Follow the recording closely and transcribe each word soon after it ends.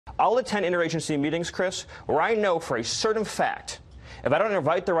I'll attend interagency meetings, Chris, where I know for a certain fact, if I don't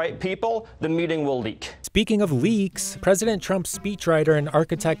invite the right people, the meeting will leak. Speaking of leaks, President Trump's speechwriter and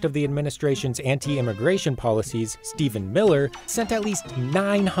architect of the administration's anti-immigration policies, Stephen Miller, sent at least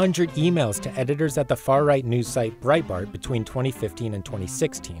 900 emails to editors at the far-right news site Breitbart between 2015 and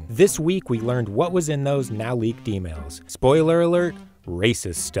 2016. This week, we learned what was in those now-leaked emails. Spoiler alert,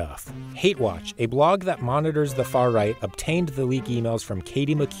 racist stuff. Hate Watch, a blog that monitors the far right, obtained the leak emails from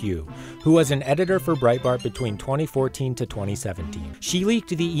Katie McHugh, who was an editor for Breitbart between 2014 to 2017. She leaked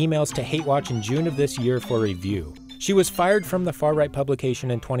the emails to Hate Watch in June of this year for review. She was fired from the far-right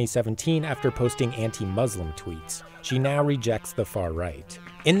publication in 2017 after posting anti-Muslim tweets. She now rejects the far right.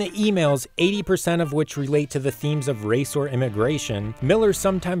 In the emails, 80% of which relate to the themes of race or immigration, Miller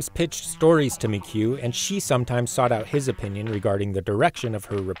sometimes pitched stories to McHugh, and she sometimes sought out his opinion regarding the direction of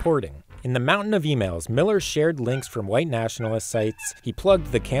her reporting. In the mountain of emails, Miller shared links from white nationalist sites, he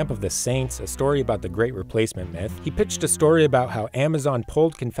plugged The Camp of the Saints, a story about the Great Replacement myth, he pitched a story about how Amazon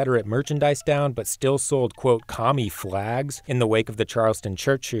pulled Confederate merchandise down but still sold, quote, commie flags in the wake of the Charleston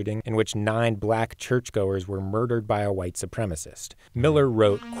church shooting in which 9 black churchgoers were murdered by a white supremacist. Miller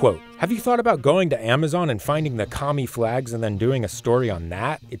wrote, quote, "Have you thought about going to Amazon and finding the commie flags and then doing a story on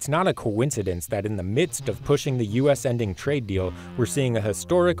that? It's not a coincidence that in the midst of pushing the US-ending trade deal, we're seeing a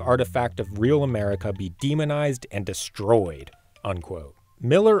historic artifact of real America be demonized and destroyed," unquote.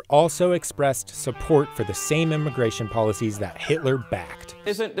 Miller also expressed support for the same immigration policies that Hitler backed.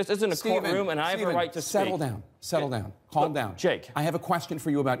 This isn't a courtroom, and I have a right to speak. Settle down, calm down. Jake. I have a question for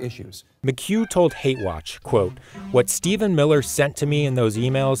you about issues. McHugh told Hate Watch, quote, "What Stephen Miller sent to me in those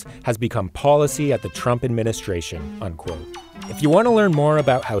emails has become policy at the Trump administration," unquote. If you want to learn more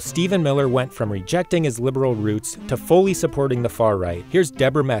about how Stephen Miller went from rejecting his liberal roots to fully supporting the far right, here's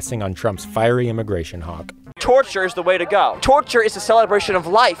Debrah Messing on Trump's fiery immigration hawk. Torture is the way to go. Torture is a celebration of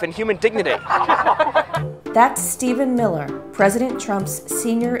life and human dignity. That's Stephen Miller, President Trump's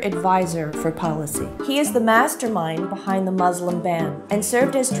senior advisor for policy. He is the mastermind behind the Muslim ban and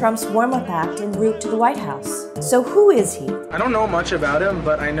served as Trump's warm-up act en route to the White House. So who is he? I don't know much about him,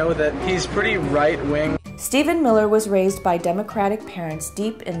 but I know that he's pretty right-wing. Stephen Miller was raised by Democratic parents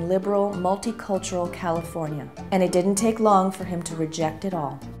deep in liberal, multicultural California, and it didn't take long for him to reject it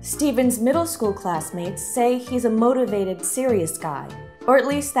all. Stephen's middle school classmates say he's a motivated, serious guy, or at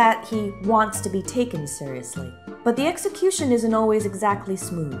least that he wants to be taken seriously. But the execution isn't always exactly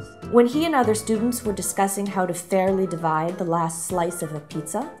smooth. When he and other students were discussing how to fairly divide the last slice of a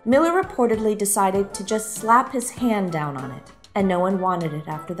pizza, Miller reportedly decided to just slap his hand down on it, and no one wanted it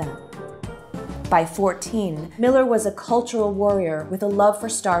after that. By 14, Miller was a cultural warrior with a love for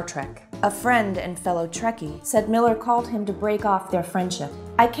Star Trek. A friend and fellow Trekkie said Miller called him to break off their friendship.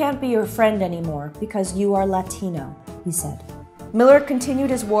 "I can't be your friend anymore because you are Latino," he said. Miller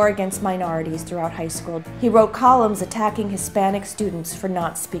continued his war against minorities throughout high school. He wrote columns attacking Hispanic students for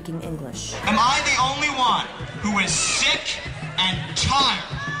not speaking English. Am I the only one who is sick and tired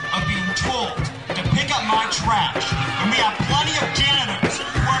of being told to pick up my trash when we have plenty of janitors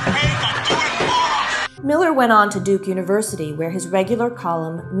who are paid to do it for us? Miller went on to Duke University, where his regular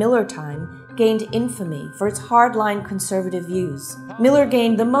column, Miller Time, gained infamy for its hardline conservative views. Miller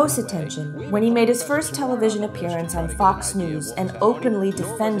gained the most attention when he made his first television appearance on Fox News and openly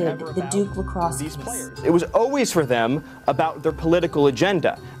defended the Duke lacrosse case. It was always for them about their political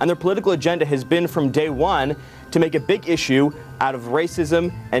agenda, and their political agenda has been from day one to make a big issue out of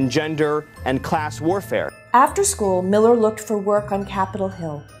racism and gender and class warfare. After school, Miller looked for work on Capitol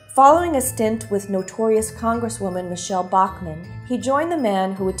Hill. Following a stint with notorious Congresswoman Michelle Bachmann, he joined the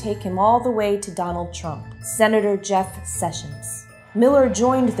man who would take him all the way to Donald Trump, Senator Jeff Sessions. Miller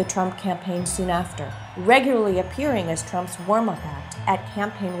joined the Trump campaign soon after, regularly appearing as Trump's warm-up act at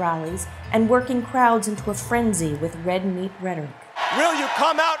campaign rallies and working crowds into a frenzy with red meat rhetoric. Will you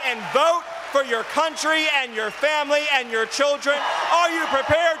come out and vote for your country and your family and your children? Are you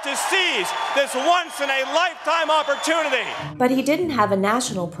prepared to seize this once-in-a-lifetime opportunity? But he didn't have a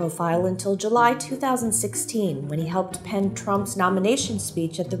national profile until July 2016, when he helped pen Trump's nomination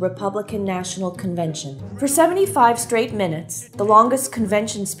speech at the Republican National Convention. For 75 straight minutes, the longest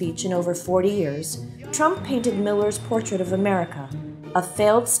convention speech in over 40 years, Trump painted Miller's portrait of America, a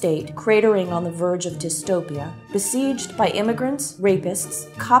failed state cratering on the verge of dystopia, besieged by immigrants, rapists,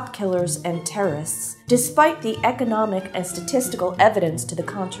 cop killers, and terrorists, despite the economic and statistical evidence to the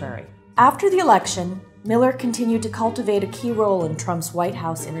contrary. After the election, Miller continued to cultivate a key role in Trump's White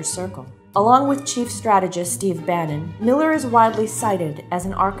House inner circle. Along with chief strategist Steve Bannon, Miller is widely cited as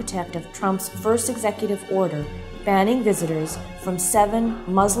an architect of Trump's first executive order banning visitors from 7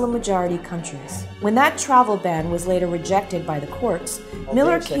 Muslim-majority countries. When that travel ban was later rejected by the courts,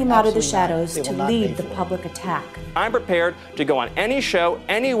 Miller came out of the shadows to lead the public attack. I'm prepared to go on any show,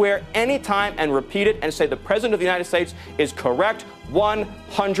 anywhere, anytime, and repeat it and say the President of the United States is correct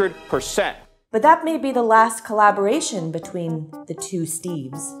 100%. But that may be the last collaboration between the two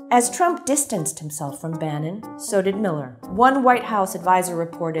Steves. As Trump distanced himself from Bannon, so did Miller. One White House advisor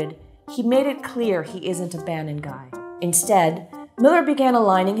reported, he made it clear he isn't a Bannon guy. Instead, Miller began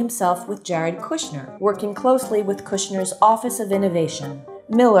aligning himself with Jared Kushner, working closely with Kushner's Office of Innovation.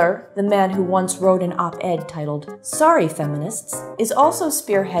 Miller, the man who once wrote an op-ed titled, "Sorry Feminists," is also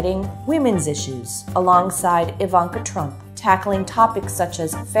spearheading women's issues alongside Ivanka Trump, tackling topics such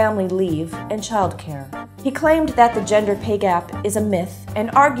as family leave and childcare. He claimed that the gender pay gap is a myth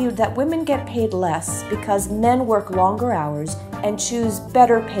and argued that women get paid less because men work longer hours and choose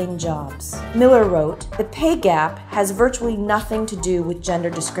better paying jobs. Miller wrote, "The pay gap has virtually nothing to do with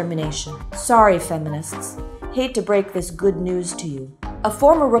gender discrimination. Sorry, feminists. Hate to break this good news to you." A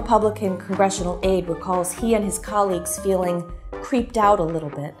former Republican congressional aide recalls he and his colleagues feeling creeped out a little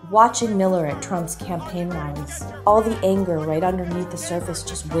bit, watching Miller at Trump's campaign rallies. All the anger right underneath the surface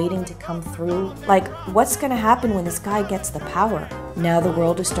just waiting to come through. Like, what's gonna happen when this guy gets the power? Now the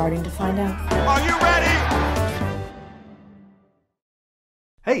world is starting to find out. Are you ready?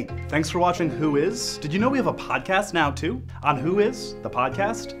 Hey, thanks for watching Who Is? Did you know we have a podcast now too? On Who Is, the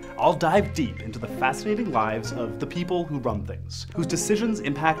podcast, I'll dive deep into the fascinating lives of the people who run things, whose decisions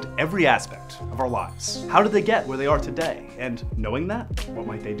impact every aspect of our lives. How did they get where they are today? And knowing that, what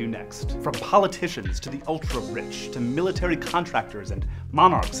might they do next? From politicians to the ultra-rich, to military contractors and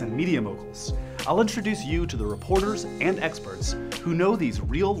monarchs and media moguls, I'll introduce you to the reporters and experts who know these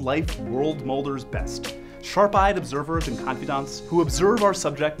real-life world molders best. Sharp-eyed observers and confidants who observe our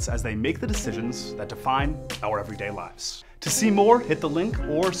subjects as they make the decisions that define our everyday lives. To see more, hit the link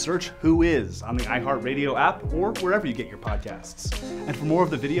or search Who Is on the iHeartRadio app or wherever you get your podcasts. And for more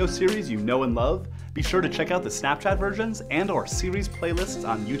of the video series you know and love, be sure to check out the Snapchat versions and our series playlists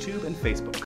on YouTube and Facebook.